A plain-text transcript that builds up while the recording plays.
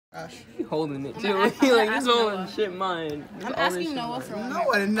He holding it too. He like this whole shit mine. I'm asking Noah for one. No,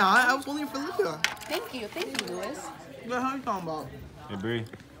 I did not. I was only for Luca. Thank you, Louis. What are you talking about? Hey, Bree.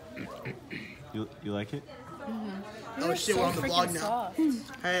 You like it? Oh shit, we're on the vlog now.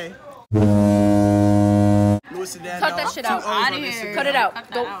 Hey. Louis and Dan. Cut that shit out. Out of here. Cut it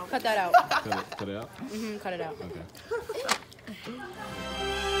out. Don't cut that out. Cut it out? Cut it out. Okay.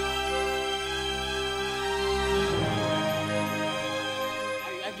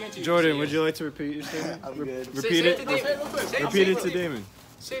 Jordan, would you like to repeat your statement? I'm good. Repeat it. Repeat it to Damon.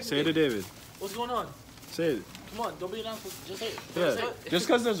 Say it to David. What's going on? Say it. Come on, don't be an asshole. Just say it. Yeah. Just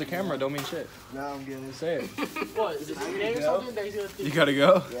because there's a camera don't mean shit. No, I'm good. Say it. What? Is it 3 days or something that he's gonna think? You gotta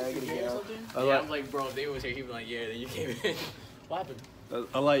go? Yeah, I gotta go. Yeah, I'm like, bro, if David was here, he'd be like, yeah, then you came in. What happened?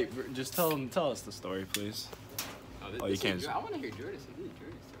 Just tell us the story, please. Oh, you can't. I want to hear Jordan say it.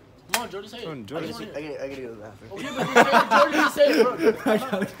 Come on, Jordan, say it. I gotta go to the bathroom. Okay, but Jordan, say it, bro. I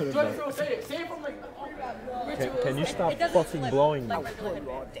gotta go to the bathroom. Say it. Say it from like. Can you stop fucking blowing me?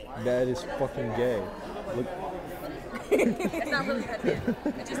 That is fucking gay. Look. It's not really that bad.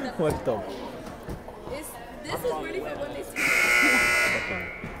 What the? This is really for when they see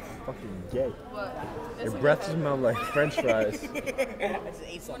Fucking gay. What? Your breath smells like French fries. I just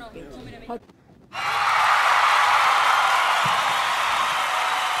ate something.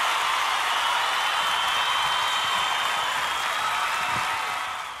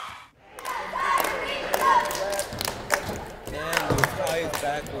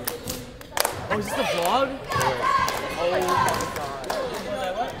 Oh, is this the vlog? Yeah. Oh my god.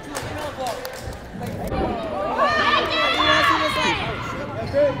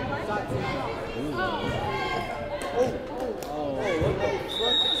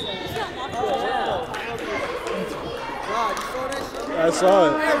 I saw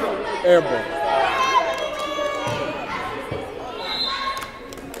it. Airborne.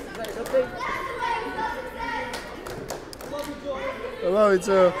 I love it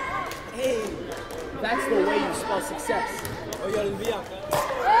too. Hey, that's the way you spell success. Oh, yo,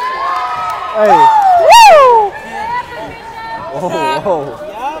 Hey. Woo! Oh, whoa.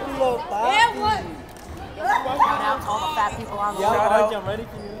 Yeah, what? Shout out to all the fat people on the shout out. I'm ready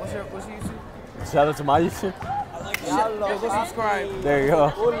for you. What's your YouTube? Shout out to my YouTube. Yo, go subscribe. There you go.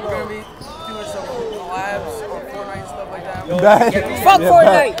 We're gonna be doing some collabs on Fortnite and stuff like that. Fuck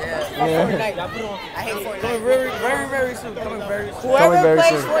Fortnite! Fuck Fortnite. I hate Fortnite. Coming very soon. Coming very soon. Whoever very plays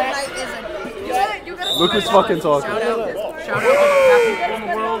soon. Fortnite is a... You gotta Look who's fucking talking. Shout out to the fat people in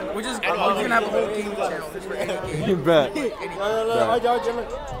the world. We're gonna have a whole gaming channel just for any game. You bet.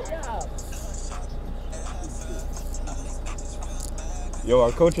 Yo,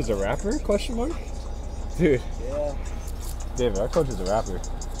 our coach is a rapper? Question mark? Dude. Yeah. David, our coach is a rapper.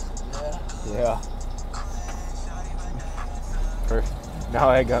 Yeah. First, now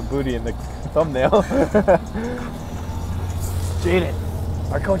I got booty in the thumbnail. Jaden,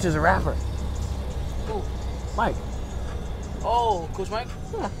 our coach is a rapper. Who? Mike. Oh, Coach Mike?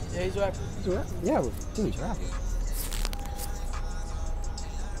 Yeah, he's a rapper. He's a rapper? Yeah, dude, he's a rapper.